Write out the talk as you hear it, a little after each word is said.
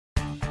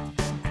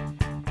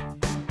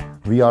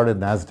We are a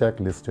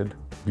NASDAQ-listed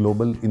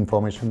global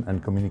information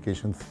and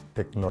communications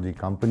technology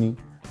company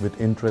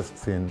with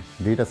interests in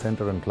data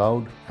center and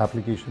cloud,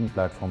 application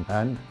platform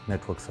and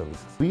network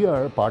services. We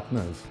are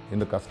partners in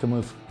the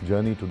customer's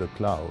journey to the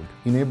cloud,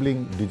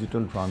 enabling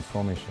digital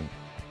transformation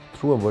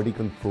through a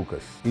vertical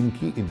focus in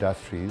key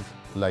industries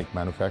like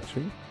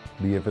manufacturing,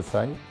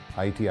 BFSI,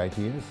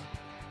 IT/ITES,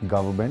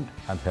 government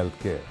and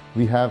healthcare.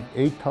 We have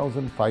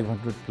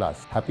 8,500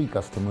 plus happy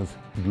customers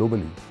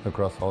globally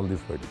across all these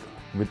verticals.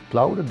 With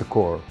cloud at the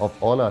core of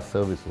all our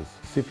services,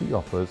 Sify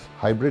offers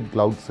hybrid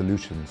cloud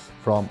solutions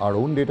from our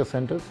own data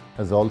centers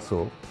as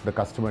also the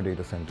customer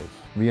data centers.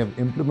 We have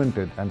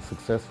implemented and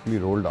successfully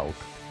rolled out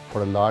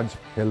for a large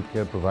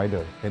healthcare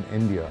provider in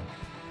India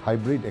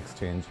hybrid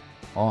exchange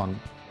on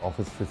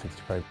Office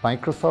 365.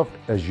 Microsoft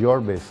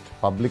Azure-based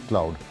public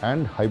cloud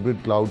and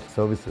hybrid cloud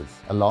services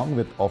along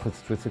with Office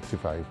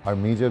 365 are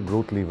major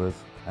growth levers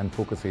and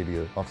focus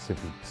area of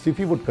Sify.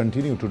 Sify would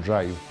continue to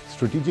drive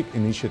strategic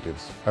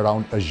initiatives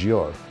around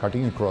Azure,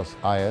 cutting across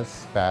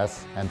IaaS,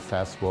 PaaS and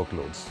SaaS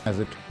workloads as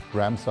it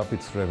ramps up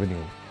its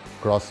revenue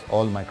across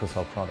all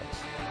Microsoft products.